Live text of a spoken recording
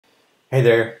Hey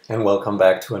there, and welcome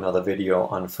back to another video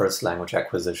on first language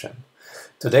acquisition.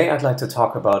 Today I'd like to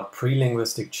talk about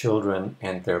pre-linguistic children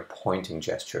and their pointing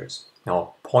gestures.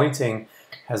 Now, pointing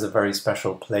has a very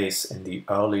special place in the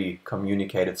early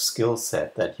communicative skill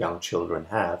set that young children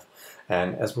have,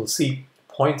 and as we'll see,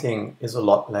 pointing is a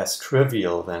lot less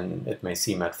trivial than it may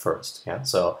seem at first.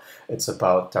 So it's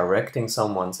about directing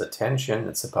someone's attention,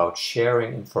 it's about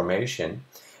sharing information,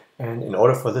 and in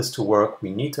order for this to work,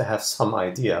 we need to have some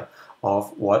idea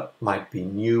of what might be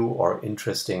new or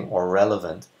interesting or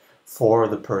relevant for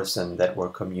the person that we're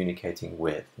communicating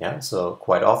with. So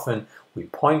quite often we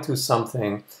point to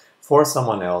something for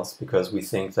someone else because we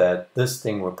think that this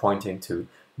thing we're pointing to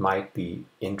might be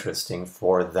interesting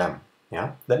for them.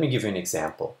 Let me give you an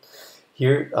example.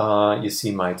 Here you see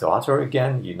my daughter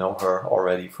again. You know her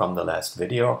already from the last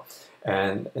video.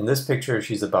 And in this picture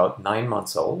she's about 9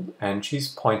 months old and she's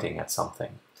pointing at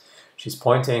something. She's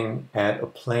pointing at a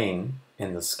plane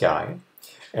in the sky,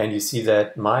 and you see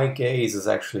that my gaze is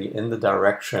actually in the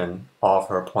direction of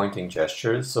her pointing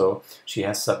gestures, so she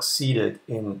has succeeded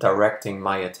in directing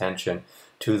my attention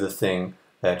to the thing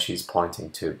that she's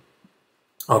pointing to.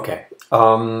 Okay,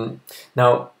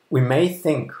 now we may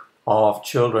think of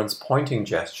children's pointing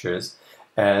gestures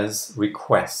as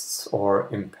requests or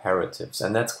imperatives,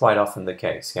 and that's quite often the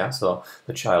case. So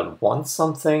the child wants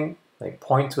something, they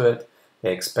point to it,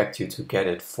 they expect you to get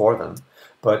it for them.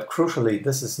 But crucially,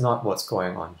 this is not what's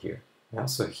going on here.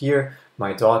 So here,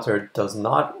 my daughter does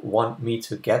not want me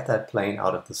to get that plane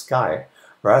out of the sky.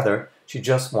 Rather, she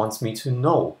just wants me to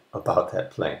know about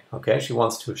that plane. She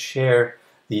wants to share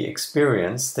the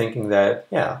experience, thinking that,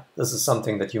 this is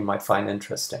something that you might find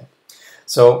interesting.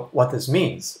 So what this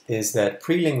means is that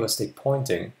pre-linguistic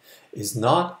pointing is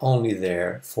not only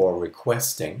there for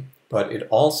requesting, but it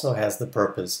also has the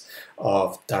purpose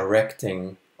of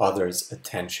directing others'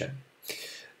 attention.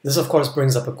 This, of course,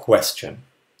 brings up a question.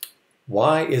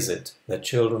 Why is it that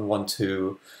children want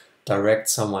to direct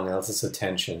someone else's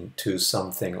attention to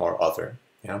something or other?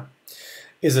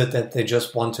 Is it that they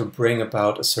just want to bring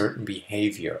about a certain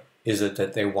behavior? Is it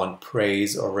that they want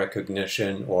praise or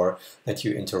recognition, or that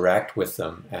you interact with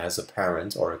them as a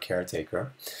parent or a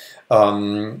caretaker?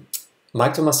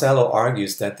 Mike Tomasello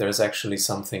argues that there's actually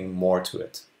something more to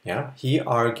it. He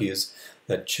argues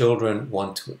that children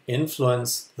want to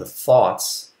influence the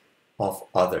thoughts of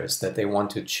others, that they want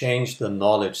to change the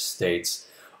knowledge states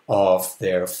of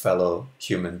their fellow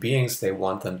human beings. They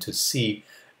want them to see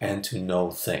and to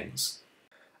know things.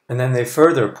 And then they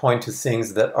further point to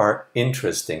things that are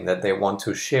interesting, that they want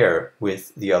to share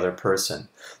with the other person.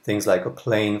 Things like a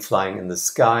plane flying in the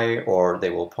sky, or they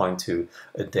will point to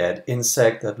a dead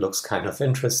insect that looks kind of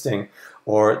interesting,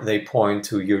 or they point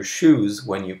to your shoes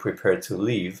when you prepare to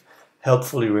leave,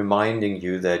 helpfully reminding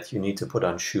you that you need to put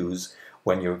on shoes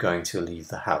when you're going to leave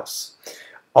the house.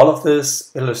 All of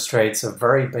this illustrates a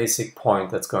very basic point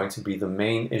that's going to be the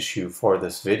main issue for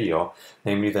this video,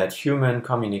 namely that human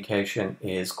communication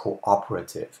is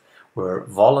cooperative. We're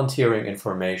volunteering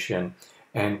information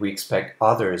and we expect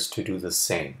others to do the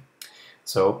same.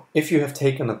 So if you have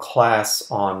taken a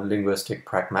class on linguistic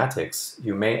pragmatics,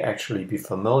 you may actually be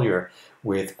familiar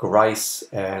with Grice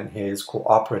and his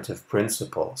cooperative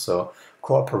principle. So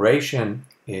cooperation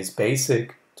is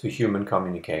basic to human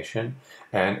communication,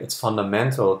 and it's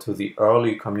fundamental to the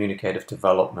early communicative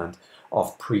development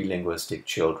of pre-linguistic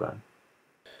children.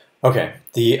 Okay,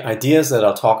 the ideas that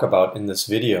I'll talk about in this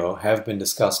video have been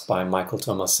discussed by Michael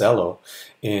Tomasello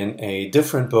in a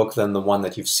different book than the one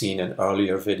that you've seen in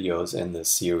earlier videos in this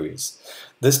series.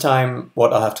 This time,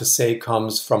 what I'll have to say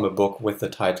comes from a book with the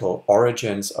title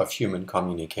Origins of Human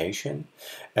Communication,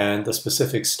 and the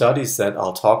specific studies that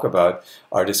I'll talk about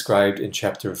are described in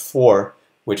chapter 4,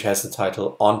 which has the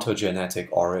title Ontogenetic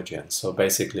Origins. So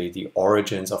basically the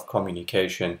origins of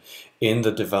communication in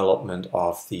the development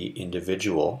of the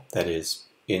individual, that is,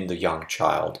 in the young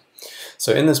child.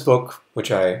 So in this book,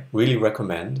 which I really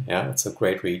recommend, it's a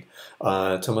great read,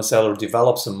 Tomasello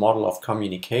develops a model of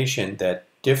communication that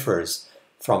differs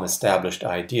from established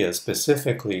ideas.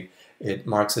 Specifically, it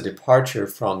marks a departure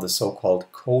from the so-called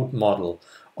code model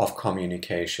of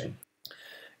communication.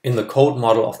 In the code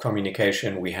model of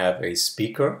communication, we have a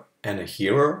speaker and a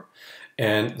hearer,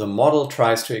 and the model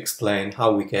tries to explain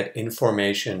how we get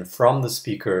information from the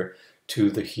speaker to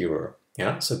the hearer.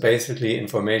 So basically,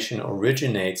 information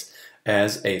originates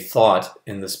as a thought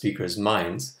in the speaker's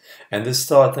minds, and this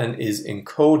thought then is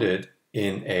encoded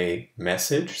in a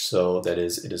message, so that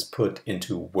is, it is put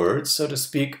into words, so to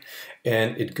speak,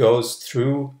 and it goes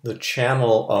through the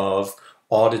channel of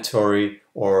auditory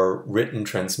or written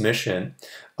transmission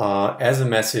as a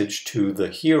message to the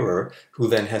hearer, who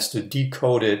then has to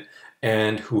decode it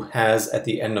and who has at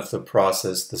the end of the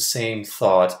process the same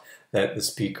thought that the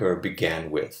speaker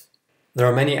began with. There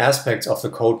are many aspects of the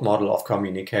code model of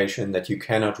communication that you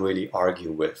cannot really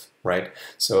argue with, right?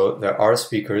 So there are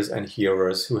speakers and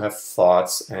hearers who have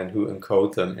thoughts and who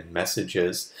encode them in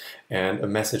messages, and a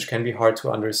message can be hard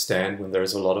to understand when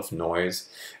there's a lot of noise.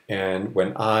 And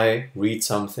when I read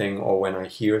something or when I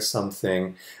hear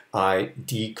something, I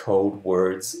decode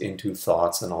words into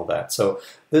thoughts and all that. So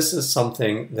this is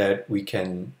something that we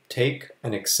can take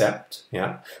and accept,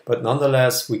 yeah, but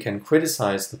nonetheless we can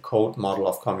criticize the code model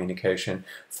of communication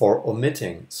for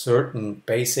omitting certain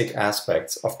basic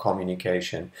aspects of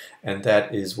communication, and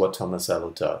that is what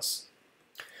Tomasello does.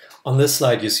 On this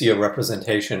slide you see a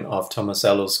representation of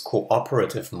Tomasello's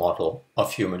cooperative model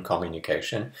of human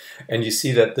communication, and you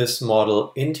see that this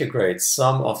model integrates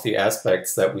some of the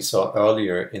aspects that we saw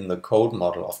earlier in the code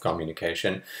model of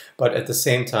communication, but at the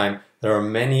same time there are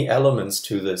many elements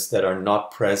to this that are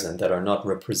not present, that are not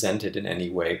represented in any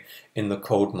way in the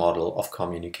code model of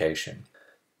communication.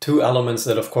 Two elements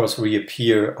that of course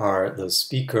reappear are the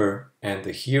speaker and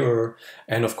the hearer,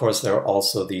 and of course there are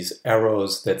also these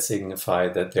arrows that signify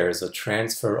that there is a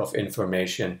transfer of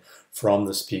information from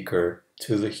the speaker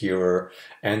to the hearer,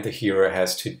 and the hearer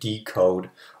has to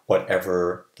decode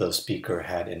whatever the speaker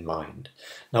had in mind.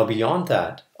 Now beyond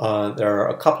that, there are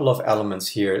a couple of elements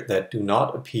here that do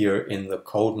not appear in the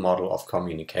code model of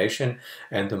communication,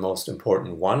 and the most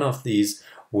important one of these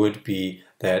would be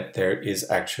that there is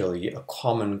actually a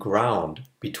common ground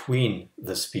between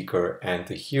the speaker and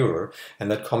the hearer,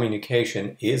 and that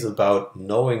communication is about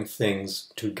knowing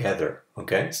things together.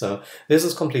 Okay, so this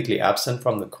is completely absent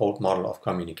from the code model of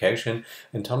communication,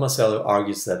 and Tomasello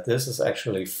argues that this is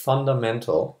actually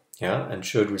fundamental, yeah, and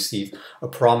should receive a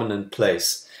prominent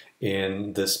place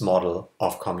in this model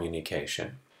of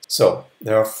communication. So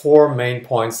there are four main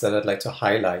points that I'd like to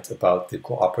highlight about the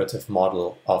cooperative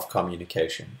model of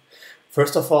communication.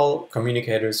 First of all,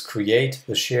 communicators create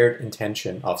the shared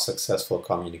intention of successful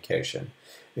communication.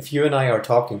 If you and I are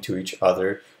talking to each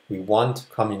other, we want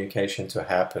communication to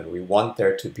happen. We want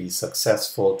there to be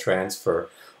successful transfer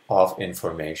of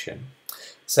information.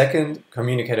 Second,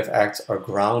 communicative acts are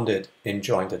grounded in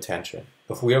joint attention.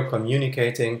 If we are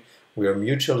communicating, we are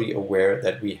mutually aware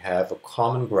that we have a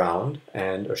common ground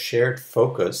and a shared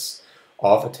focus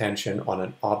of attention on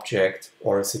an object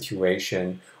or a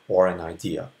situation or an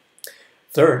idea.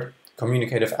 Third,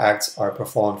 communicative acts are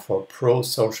performed for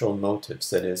pro-social motives.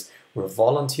 That is, we're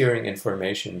volunteering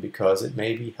information because it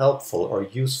may be helpful or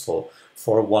useful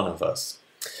for one of us.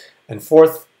 And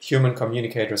fourth, human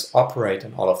communicators operate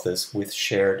in all of this with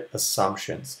shared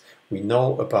assumptions. We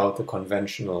know about the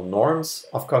conventional norms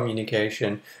of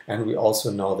communication, and we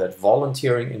also know that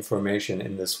volunteering information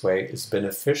in this way is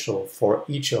beneficial for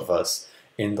each of us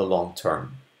in the long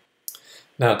term.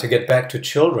 Now, to get back to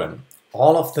children,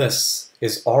 all of this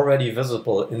is already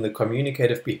visible in the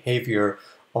communicative behavior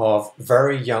of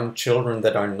very young children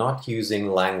that are not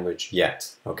using language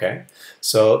yet. Okay,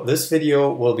 so this video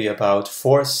will be about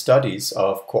 4 studies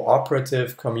of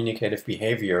cooperative communicative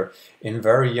behavior in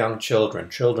very young children,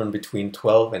 children between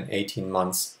 12 and 18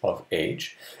 months of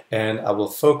age, and I will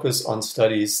focus on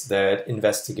studies that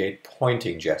investigate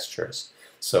pointing gestures.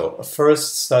 So a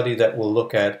first study that we'll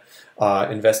look at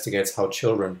investigates how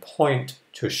children point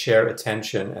to share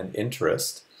attention and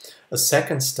interest. A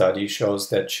second study shows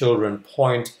that children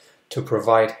point to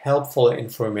provide helpful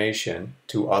information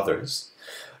to others.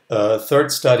 A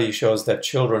third study shows that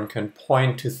children can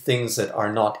point to things that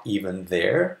are not even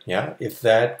there, yeah, if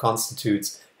that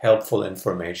constitutes helpful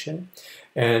information.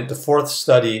 And the fourth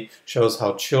study shows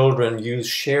how children use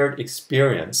shared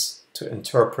experience to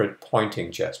interpret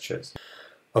pointing gestures.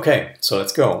 Okay, so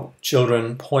let's go.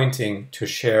 Children pointing to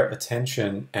share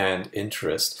attention and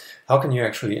interest. How can you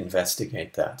actually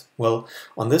investigate that? Well,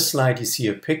 on this slide you see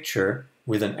a picture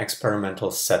with an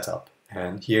experimental setup.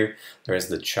 And here there is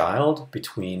the child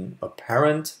between a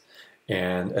parent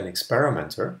and an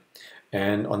experimenter.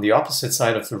 And on the opposite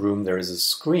side of the room there is a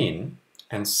screen,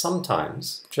 and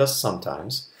sometimes, just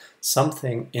sometimes,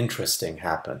 something interesting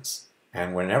happens.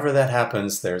 And whenever that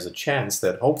happens, there's a chance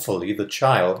that hopefully the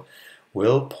child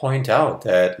will point out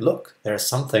that, look, there's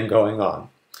something going on.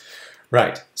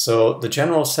 Right, so the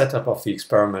general setup of the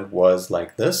experiment was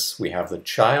like this. We have the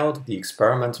child, the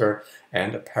experimenter,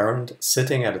 and a parent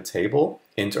sitting at a table,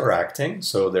 interacting.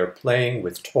 So they're playing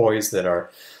with toys that are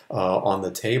on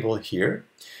the table here.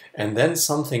 And then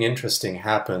something interesting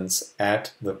happens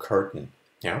at the curtain.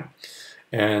 Yeah,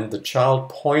 and the child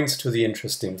points to the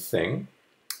interesting thing.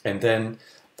 And then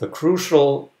the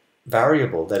crucial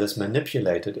variable that is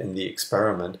manipulated in the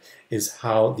experiment is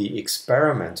how the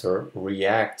experimenter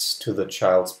reacts to the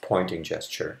child's pointing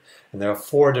gesture. And there are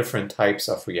 4 different types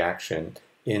of reaction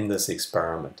in this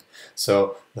experiment.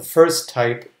 So the first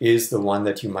type is the one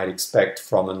that you might expect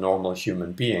from a normal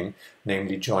human being,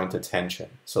 namely joint attention.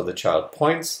 So the child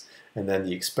points, and then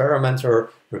the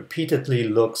experimenter repeatedly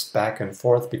looks back and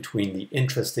forth between the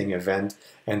interesting event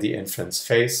and the infant's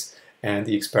face, and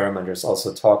the experimenter is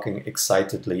also talking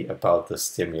excitedly about the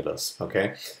stimulus.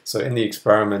 Okay, so in the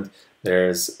experiment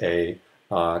there's a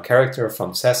character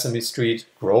from Sesame Street,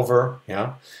 Grover,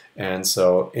 yeah, and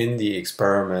so in the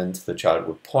experiment the child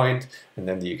would point, and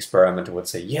then the experimenter would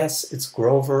say, yes, it's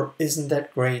Grover, isn't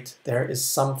that great, there is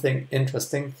something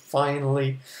interesting,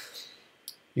 finally.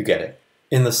 You get it.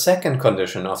 In the second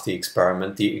condition of the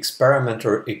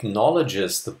experimenter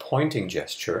acknowledges the pointing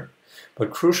gesture,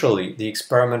 but crucially, the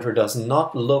experimenter does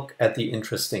not look at the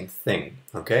interesting thing.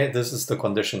 Okay, this is the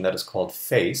condition that is called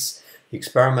face. The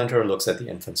experimenter looks at the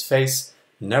infant's face,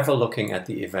 never looking at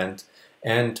the event,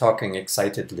 and talking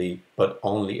excitedly, but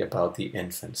only about the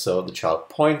infant. So the child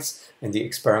points, and the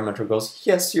experimenter goes,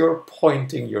 yes, you're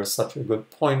pointing, you're such a good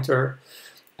pointer.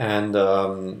 And,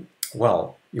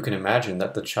 well, you can imagine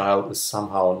that the child is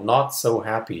somehow not so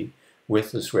happy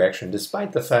with this reaction,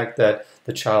 despite the fact that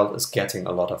the child is getting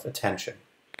a lot of attention.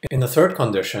 In the third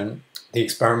condition, the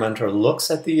experimenter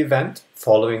looks at the event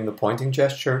following the pointing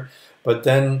gesture, but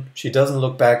then she doesn't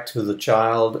look back to the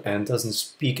child and doesn't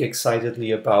speak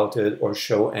excitedly about it or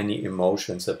show any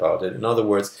emotions about it. In other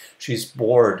words, she's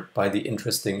bored by the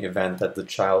interesting event that the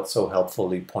child so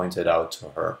helpfully pointed out to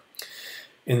her.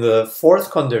 In the fourth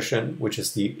condition, which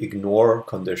is the ignore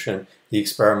condition, the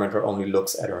experimenter only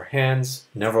looks at her hands,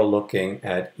 never looking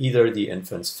at either the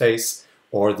infant's face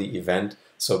or the event,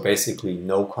 so basically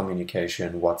no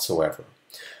communication whatsoever.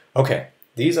 Okay,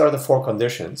 these are the 4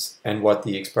 conditions, and what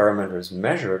the experimenters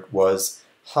measured was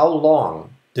how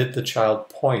long did the child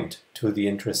point to the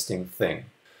interesting thing.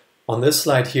 On this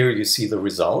slide here you see the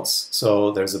results.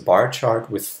 So there's a bar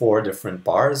chart with 4 different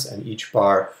bars, and each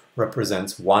bar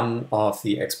represents one of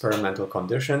the experimental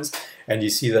conditions, and you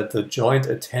see that the joint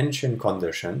attention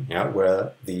condition, yeah,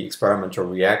 where the experimenter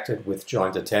reacted with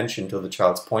joint attention to the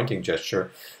child's pointing gesture,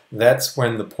 that's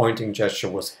when the pointing gesture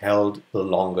was held the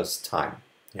longest time.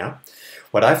 Yeah.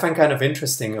 What I find kind of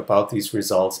interesting about these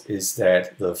results is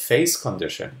that the face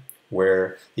condition,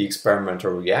 where the experimenter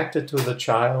reacted to the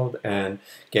child and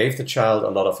gave the child a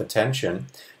lot of attention,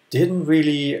 didn't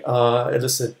really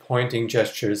elicit pointing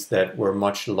gestures that were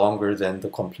much longer than the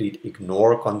complete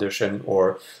ignore condition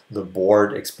or the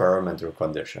bored experimenter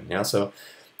condition. Yeah, so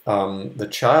the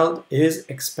child is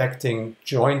expecting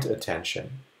joint attention,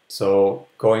 so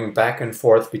going back and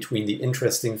forth between the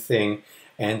interesting thing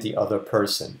and the other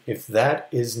person. If that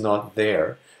is not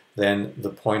there, then the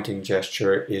pointing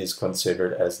gesture is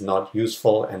considered as not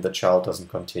useful and the child doesn't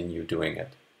continue doing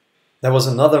it. There was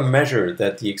another measure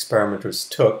that the experimenters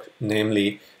took,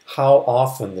 namely how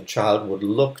often the child would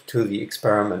look to the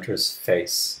experimenter's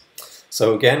face.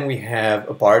 So again, we have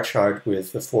a bar chart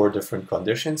with the 4 different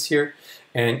conditions here,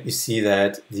 and you see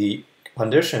that the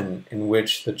condition in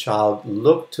which the child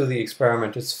looked to the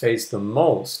experimenter's face the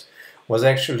most was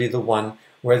actually the one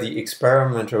where the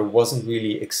experimenter wasn't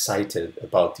really excited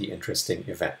about the interesting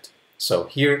event. So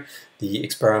here the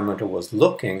experimenter was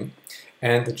looking,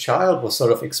 and the child was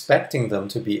sort of expecting them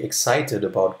to be excited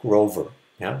about Grover.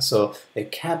 Yeah? So they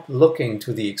kept looking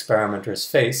to the experimenter's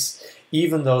face,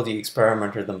 even though the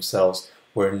experimenter themselves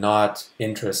were not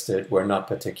interested, were not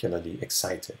particularly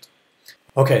excited.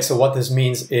 Okay, so what this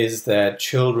means is that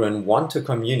children want to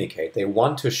communicate, they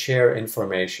want to share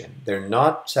information. They're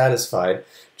not satisfied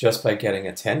just by getting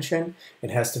attention. It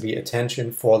has to be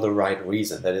attention for the right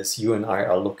reason. That is, you and I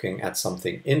are looking at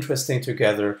something interesting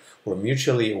together, we're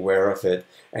mutually aware of it,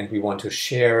 and we want to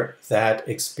share that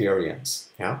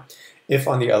experience. Yeah? If,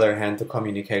 on the other hand, the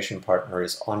communication partner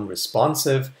is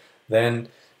unresponsive, then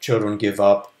children give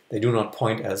up, they do not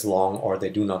point as long, or they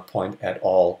do not point at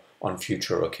all on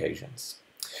future occasions.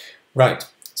 Right,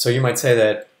 so you might say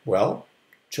that, well,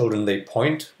 children, they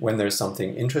point when there's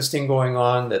something interesting going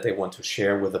on that they want to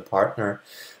share with a partner,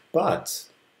 but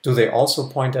do they also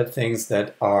point at things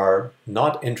that are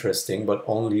not interesting but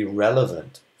only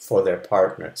relevant for their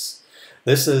partners?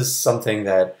 This is something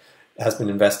that has been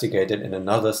investigated in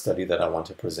another study that I want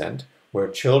to present, where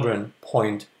children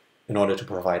point in order to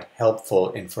provide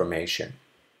helpful information.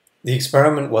 The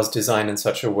experiment was designed in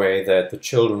such a way that the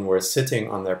children were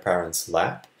sitting on their parents'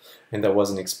 lap, and there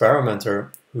was an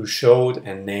experimenter who showed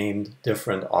and named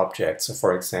different objects. So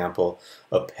for example,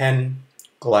 a pen,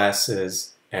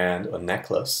 glasses, and a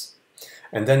necklace.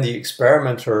 And then the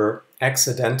experimenter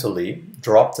accidentally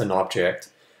dropped an object,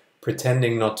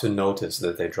 pretending not to notice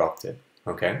that they dropped it.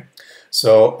 Okay,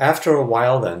 so after a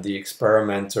while then the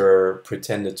experimenter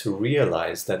pretended to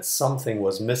realize that something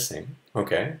was missing.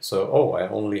 Okay, so, oh, I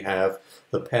only have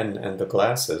the pen and the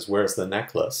glasses, where's the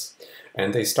necklace?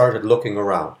 And they started looking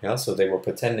around. Yeah, so they were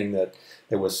pretending that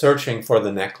they were searching for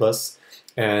the necklace,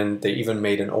 and they even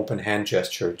made an open hand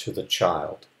gesture to the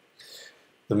child.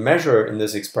 The measure in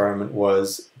this experiment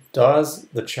was, does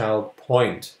the child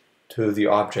point to the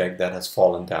object that has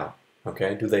fallen down?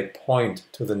 Okay, do they point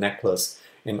to the necklace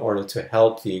in order to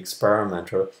help the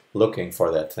experimenter looking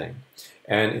for that thing?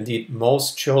 And indeed,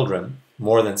 most children,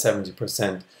 more than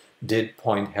 70%, did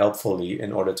point helpfully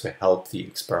in order to help the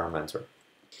experimenter.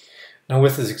 Now,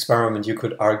 with this experiment, you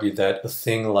could argue that a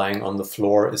thing lying on the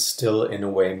floor is still, in a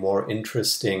way, more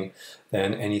interesting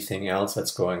than anything else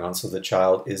that's going on. So the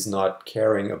child is not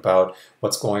caring about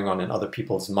what's going on in other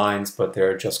people's minds, but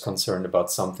they're just concerned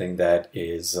about something that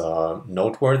is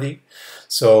noteworthy.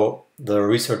 So the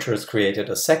researchers created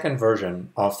a second version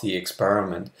of the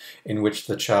experiment in which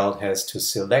the child has to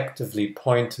selectively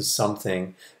point to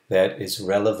something that is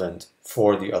relevant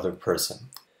for the other person.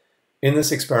 In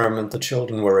this experiment, the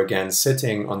children were again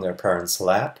sitting on their parents'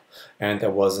 lap, and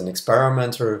there was an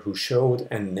experimenter who showed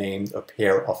and named a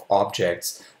pair of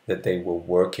objects that they were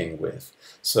working with.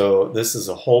 So this is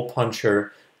a hole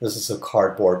puncher, this is a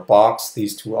cardboard box.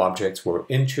 These two objects were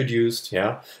introduced,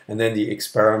 yeah, and then the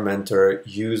experimenter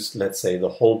used, let's say, the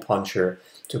hole puncher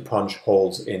to punch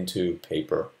holes into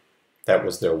paper. That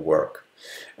was their work.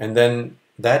 And then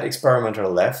that experimenter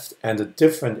left, and a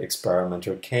different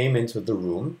experimenter came into the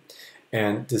room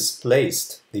and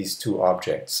displaced these two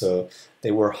objects. So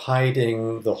they were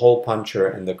hiding the hole puncher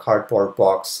and the cardboard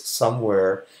box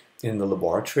somewhere in the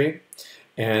laboratory.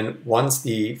 And once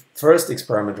the first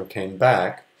experimenter came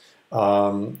back,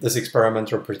 this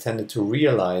experimenter pretended to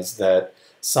realize that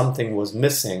something was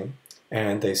missing,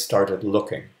 and they started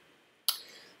looking.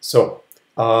 So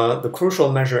the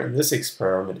crucial measure in this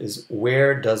experiment is,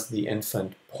 where does the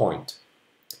infant point?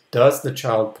 Does the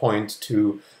child point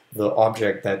to the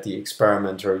object that the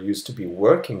experimenter used to be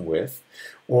working with,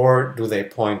 or do they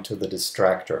point to the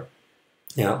distractor?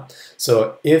 Yeah.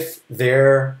 So if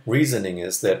their reasoning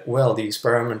is that, well, the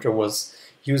experimenter was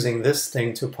using this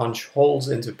thing to punch holes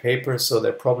into paper, so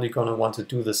they're probably going to want to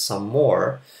do this some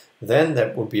more, then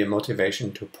that would be a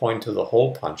motivation to point to the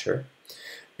hole puncher.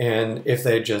 And if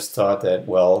they just thought that,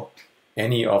 well,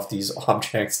 any of these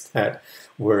objects that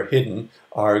were hidden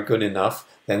are good enough,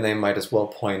 then they might as well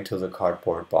point to the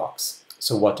cardboard box.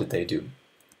 So what did they do?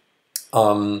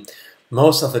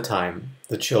 Most of the time,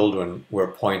 the children were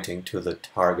pointing to the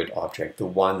target object, the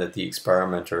one that the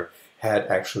experimenter had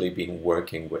actually been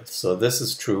working with. So this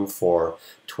is true for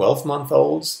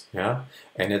 12-month-olds, yeah,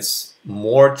 and it's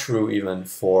more true even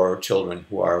for children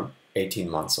who are 18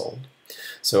 months old.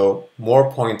 So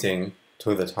more pointing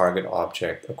to the target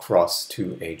object across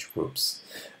two age groups.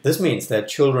 This means that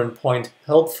children point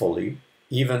helpfully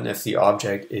even if the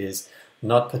object is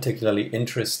not particularly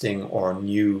interesting or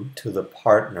new to the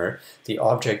partner. The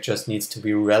object just needs to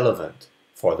be relevant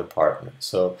for the partner.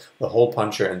 So the hole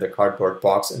puncher and the cardboard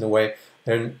box, in a way,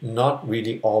 they're not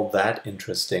really all that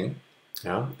interesting.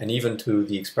 Yeah? And even to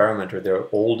the experimenter, they're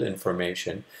old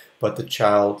information, but the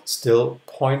child still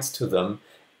points to them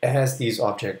as these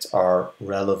objects are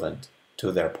relevant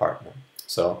to their partner.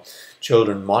 So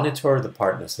children monitor the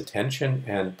partner's attention,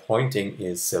 and pointing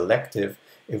is selective.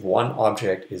 If one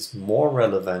object is more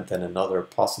relevant than another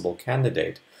possible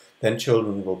candidate, then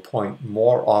children will point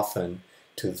more often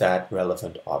to that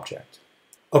relevant object.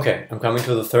 Okay, I'm coming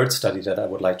to the third study that I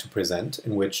would like to present,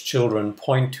 in which children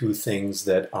point to things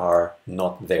that are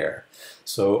not there.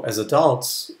 So as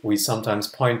adults, we sometimes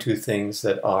point to things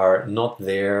that are not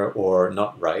there or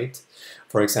not right.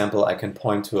 For example, I can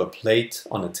point to a plate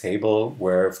on a table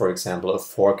where, for example, a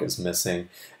fork is missing,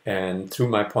 and through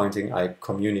my pointing I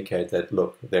communicate that,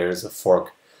 look, there's a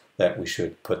fork that we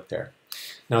should put there.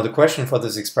 Now the question for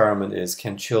this experiment is,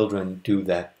 can children do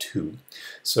that too?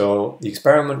 So the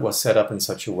experiment was set up in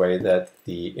such a way that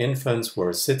the infants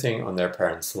were sitting on their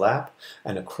parents' lap,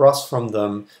 and across from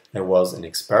them there was an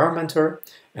experimenter,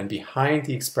 and behind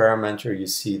the experimenter you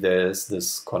see there's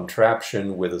this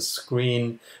contraption with a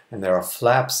screen, and there are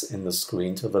flaps in the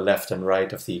screen to the left and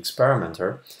right of the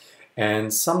experimenter.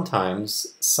 And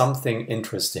sometimes something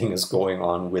interesting is going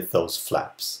on with those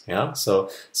flaps. Yeah? So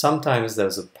sometimes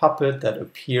there's a puppet that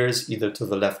appears either to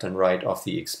the left and right of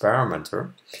the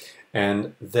experimenter,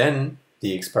 and then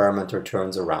the experimenter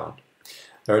turns around.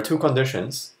 There are two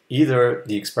conditions. Either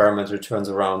the experimenter turns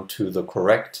around to the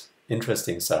correct,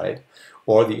 interesting side,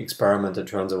 or the experimenter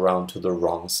turns around to the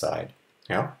wrong side.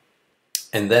 Yeah.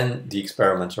 And then the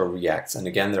experimenter reacts. And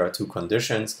again, there are two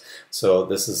conditions. So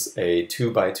this is a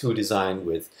 2x2 design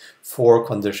with 4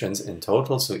 conditions in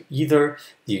total. So either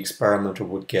the experimenter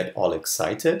would get all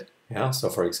excited. Yeah, so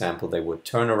for example, they would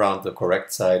turn around the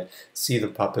correct side, see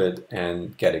the puppet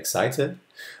and get excited.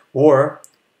 Or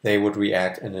they would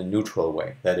react in a neutral way.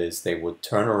 That is, they would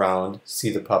turn around,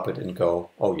 see the puppet and go,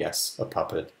 oh yes, a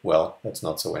puppet. Well, that's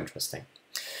not so interesting.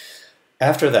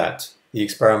 After that, the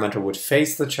experimenter would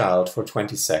face the child for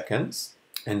 20 seconds,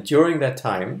 and during that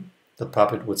time, the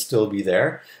puppet would still be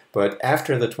there, but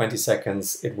after the 20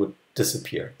 seconds, it would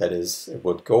disappear. That is, it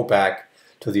would go back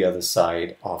to the other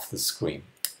side of the screen.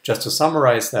 Just to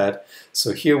summarize that,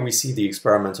 so here we see the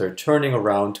experimenter turning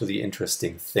around to the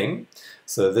interesting thing.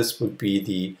 So this would be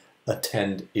the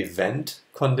attend event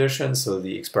condition, so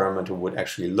the experimenter would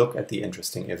actually look at the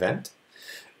interesting event.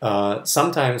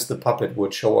 Sometimes the puppet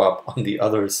would show up on the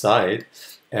other side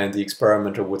and the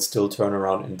experimenter would still turn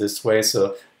around in this way.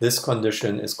 So this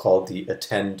condition is called the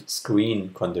attend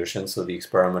screen condition. So the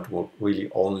experimenter will really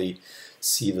only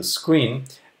see the screen.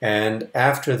 And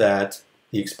after that,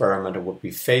 the experimenter would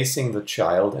be facing the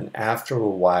child, and after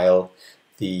a while,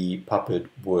 the puppet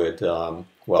would,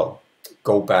 well,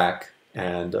 go back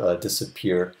and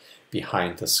disappear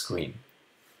behind the screen.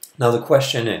 Now the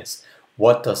question is,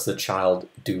 what does the child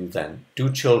do then? Do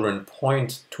children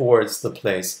point towards the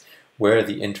place where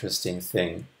the interesting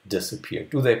thing disappeared?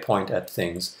 Do they point at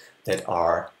things that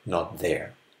are not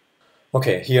there?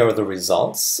 Okay, here are the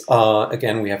results.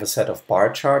 Again, we have a set of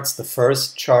bar charts. The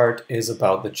first chart is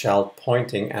about the child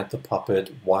pointing at the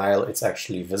puppet while it's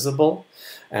actually visible.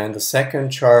 And the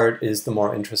second chart is the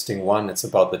more interesting one. It's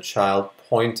about the child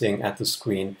pointing at the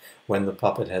screen when the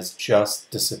puppet has just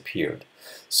disappeared.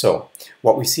 So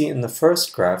what we see in the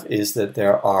first graph is that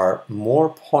there are more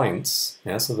points.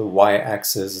 Yeah, so the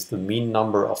y-axis is the mean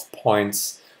number of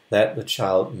points that the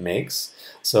child makes.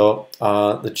 So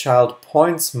the child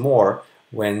points more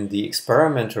when the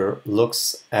experimenter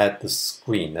looks at the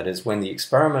screen. That is, when the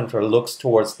experimenter looks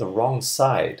towards the wrong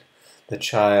side, the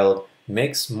child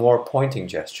makes more pointing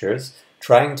gestures,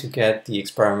 trying to get the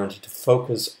experimenter to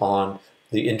focus on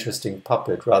the interesting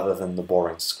puppet rather than the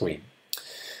boring screen.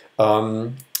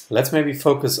 Let's maybe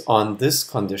focus on this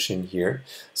condition here.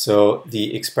 So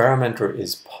the experimenter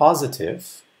is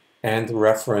positive and the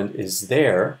referent is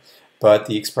there, but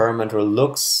the experimenter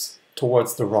looks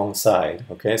towards the wrong side.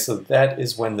 Okay, so that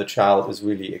is when the child is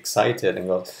really excited and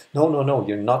goes, no, no, no,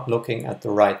 you're not looking at the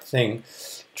right thing.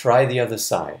 Try the other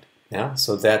side. Yeah,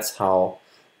 so that's how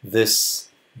this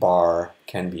bar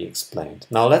can be explained.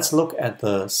 Now let's look at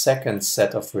the second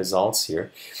set of results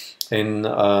here. In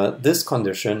this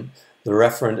condition, the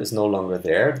referent is no longer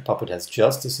there, the puppet has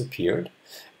just disappeared,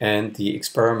 and the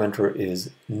experimenter is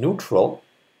neutral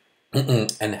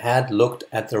and had looked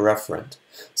at the referent.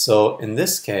 So in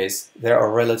this case, there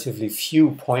are relatively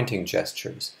few pointing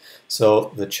gestures.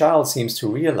 So the child seems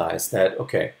to realize that,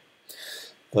 okay,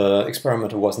 the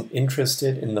experimenter wasn't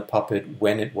interested in the puppet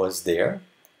when it was there,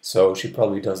 so she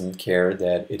probably doesn't care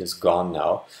that it is gone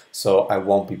now, so I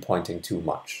won't be pointing too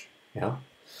much. Yeah.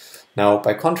 Now,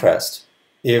 by contrast,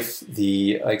 if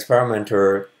the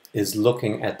experimenter is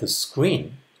looking at the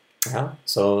screen, yeah,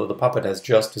 so the puppet has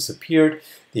just disappeared,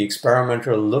 the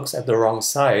experimenter looks at the wrong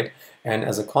side, and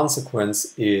as a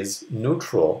consequence is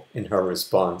neutral in her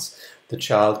response, the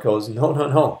child goes, no, no,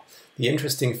 no, the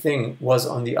interesting thing was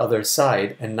on the other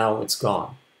side and now it's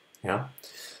gone. Yeah?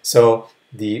 So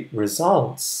the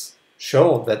results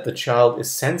show that the child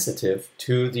is sensitive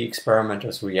to the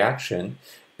experimenter's reaction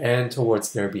and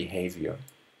towards their behavior.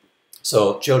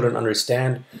 So children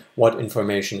understand what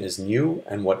information is new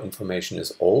and what information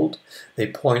is old. They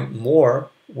point more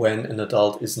when an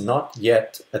adult is not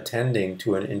yet attending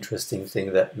to an interesting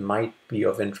thing that might be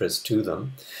of interest to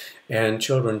them. And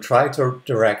children try to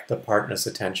direct the partner's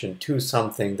attention to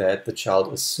something that the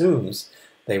child assumes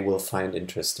they will find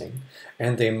interesting.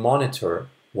 And they monitor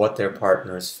what their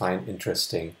partners find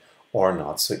interesting or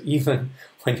not. So even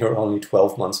when you're only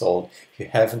 12 months old, you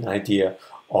have an idea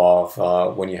of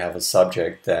when you have a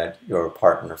subject that your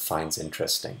partner finds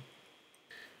interesting.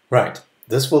 Right,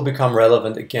 this will become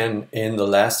relevant again in the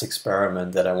last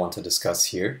experiment that I want to discuss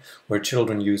here, where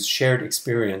children use shared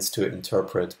experience to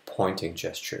interpret pointing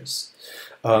gestures.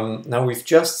 Now we've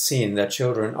just seen that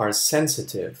children are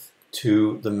sensitive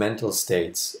to the mental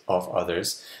states of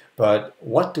others, but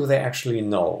what do they actually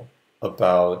know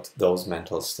about those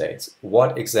mental states?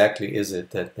 What exactly is it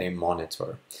that they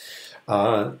monitor?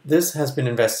 This has been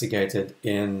investigated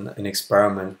in an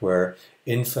experiment where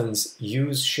infants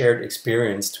use shared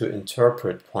experience to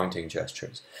interpret pointing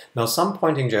gestures. Now, some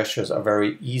pointing gestures are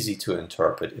very easy to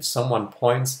interpret. If someone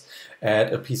points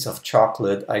at a piece of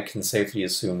chocolate, I can safely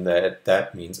assume that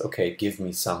that means, okay, give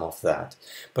me some of that.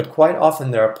 But quite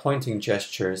often there are pointing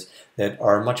gestures that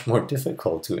are much more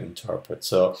difficult to interpret.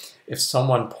 So if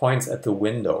someone points at the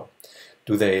window,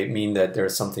 do they mean that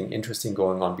there's something interesting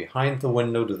going on behind the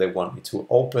window? Do they want me to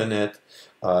open it?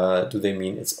 Do they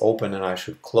mean it's open and I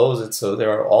should close it? So there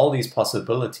are all these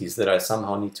possibilities that I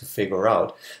somehow need to figure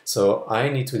out. So I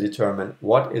need to determine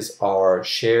what is our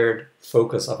shared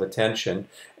focus of attention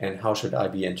and how should I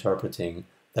be interpreting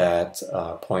that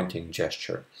pointing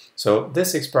gesture. So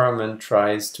this experiment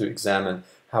tries to examine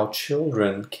how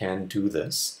children can do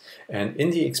this. And in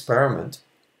the experiment,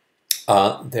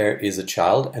 there is a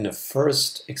child and a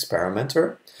first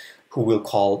experimenter who we'll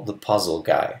call the puzzle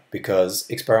guy, because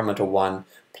experimenter 1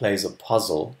 plays a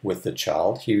puzzle with the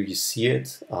child. Here you see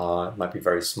it. It might be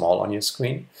very small on your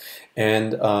screen.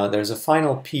 And there's a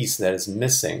final piece that is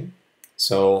missing.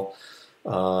 So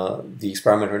the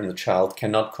experimenter and the child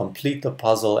cannot complete the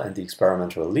puzzle and the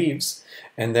experimenter leaves.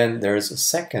 And then there's a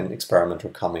second experimenter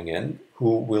coming in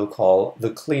who we'll call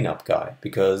the cleanup guy,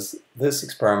 because this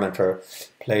experimenter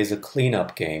plays a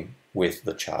cleanup game with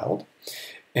the child.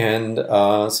 And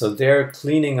so they're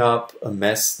cleaning up a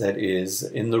mess that is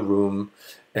in the room,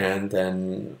 and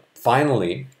then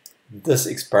finally this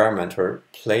experimenter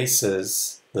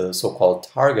places the so-called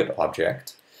target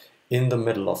object in the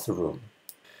middle of the room.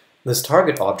 This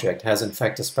target object has in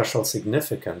fact a special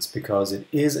significance because it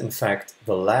is in fact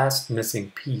the last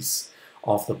missing piece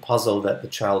of the puzzle that the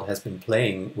child has been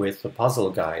playing with the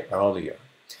puzzle guy earlier.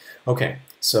 Okay,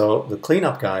 so the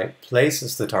cleanup guy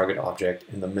places the target object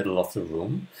in the middle of the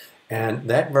room, and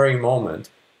that very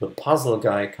moment the puzzle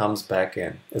guy comes back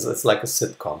in. It's like a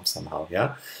sitcom somehow,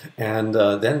 yeah? And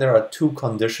then there are two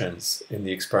conditions in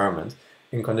the experiment.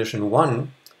 In condition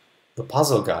 1, the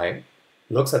puzzle guy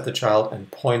looks at the child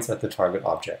and points at the target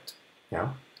object. Yeah,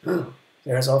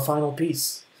 there's our final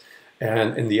piece.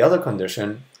 And in the other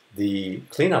condition, the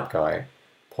cleanup guy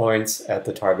points at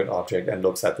the target object and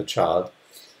looks at the child,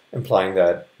 implying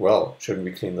that, well, shouldn't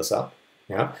we clean this up?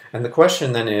 Yeah. And the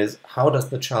question then is, how does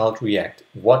the child react?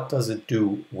 What does it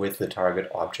do with the target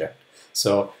object?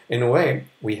 So in a way,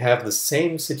 we have the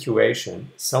same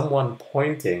situation, someone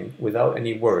pointing without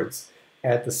any words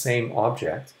at the same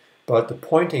object, but the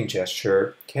pointing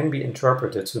gesture can be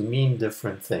interpreted to mean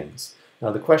different things.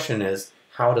 Now the question is,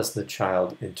 how does the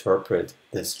child interpret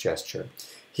this gesture?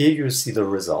 Here you see the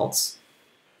results.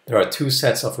 There are two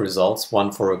sets of results,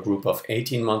 one for a group of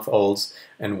 18-month-olds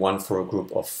and one for a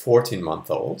group of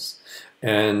 14-month-olds.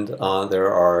 And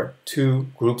there are two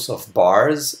groups of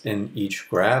bars in each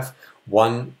graph.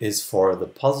 One is for the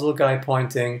puzzle guy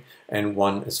pointing and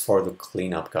one is for the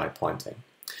cleanup guy pointing.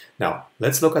 Now,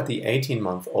 let's look at the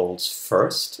 18-month-olds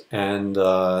first. And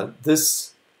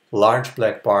this large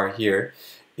black bar here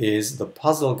is the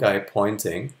puzzle guy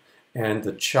pointing and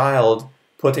the child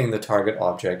putting the target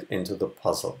object into the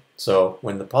puzzle. So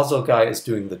when the puzzle guy is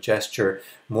doing the gesture,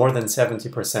 more than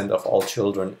 70% of all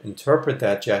children interpret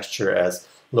that gesture as,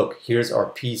 look, here's our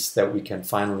piece that we can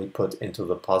finally put into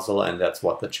the puzzle, and that's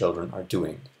what the children are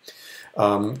doing.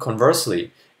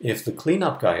 Conversely, if the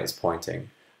cleanup guy is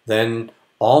pointing, then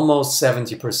almost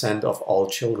 70% of all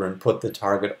children put the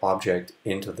target object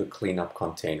into the cleanup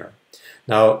container.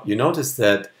 Now, you notice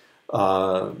that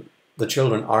the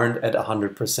children aren't at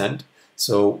 100%.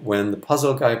 So when the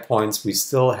puzzle guy points, we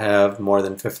still have more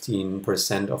than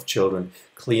 15% of children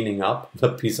cleaning up the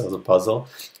piece of the puzzle.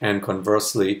 And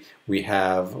conversely, we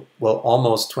have, well,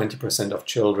 almost 20% of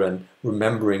children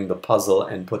remembering the puzzle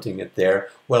and putting it there.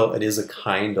 Well, it is a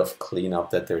kind of cleanup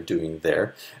that they're doing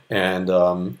there. And,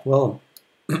 well,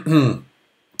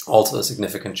 also a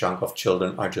significant chunk of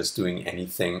children are just doing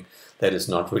anything that is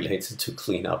not related to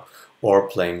cleanup or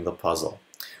playing the puzzle.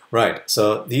 Right,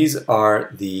 so these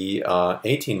are the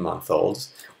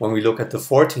 18-month-olds. When we look at the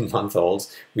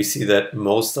 14-month-olds, we see that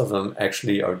most of them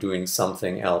actually are doing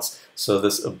something else. So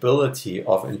this ability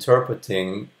of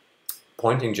interpreting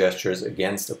pointing gestures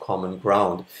against a common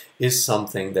ground is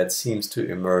something that seems to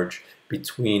emerge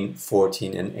between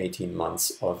 14 and 18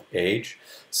 months of age.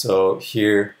 So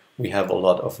here we have a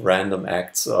lot of random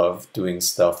acts of doing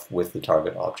stuff with the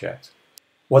target object.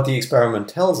 What the experiment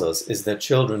tells us is that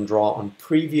children draw on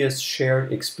previous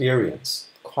shared experience,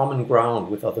 common ground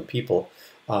with other people,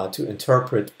 to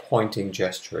interpret pointing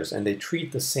gestures, and they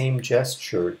treat the same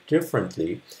gesture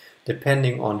differently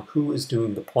depending on who is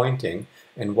doing the pointing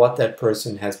and what that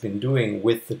person has been doing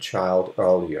with the child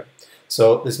earlier.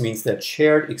 So this means that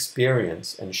shared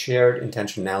experience and shared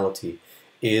intentionality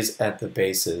is at the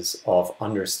basis of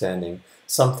understanding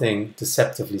something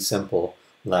deceptively simple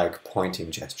like pointing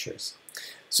gestures.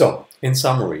 So, in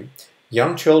summary,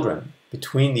 young children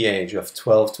between the age of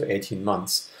 12 to 18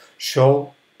 months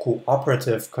show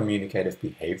cooperative communicative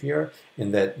behavior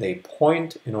in that they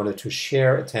point in order to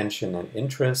share attention and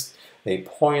interest. They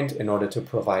point in order to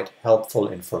provide helpful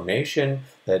information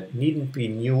that needn't be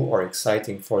new or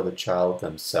exciting for the child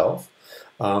themselves.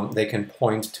 They can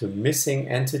point to missing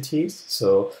entities,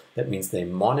 so that means they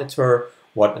monitor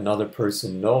what another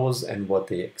person knows and what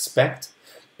they expect.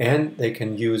 And they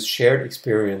can use shared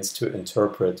experience to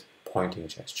interpret pointing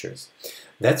gestures.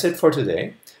 That's it for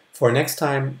today. For next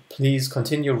time, please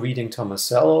continue reading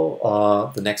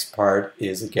Tomasello. The next part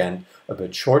is again a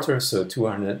bit shorter, so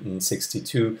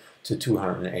 262 to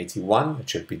 281. It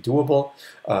should be doable.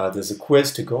 There's a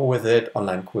quiz to go with it,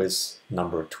 online quiz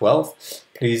number 12.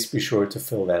 Please be sure to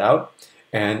fill that out,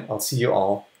 and I'll see you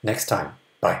all next time.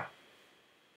 Bye.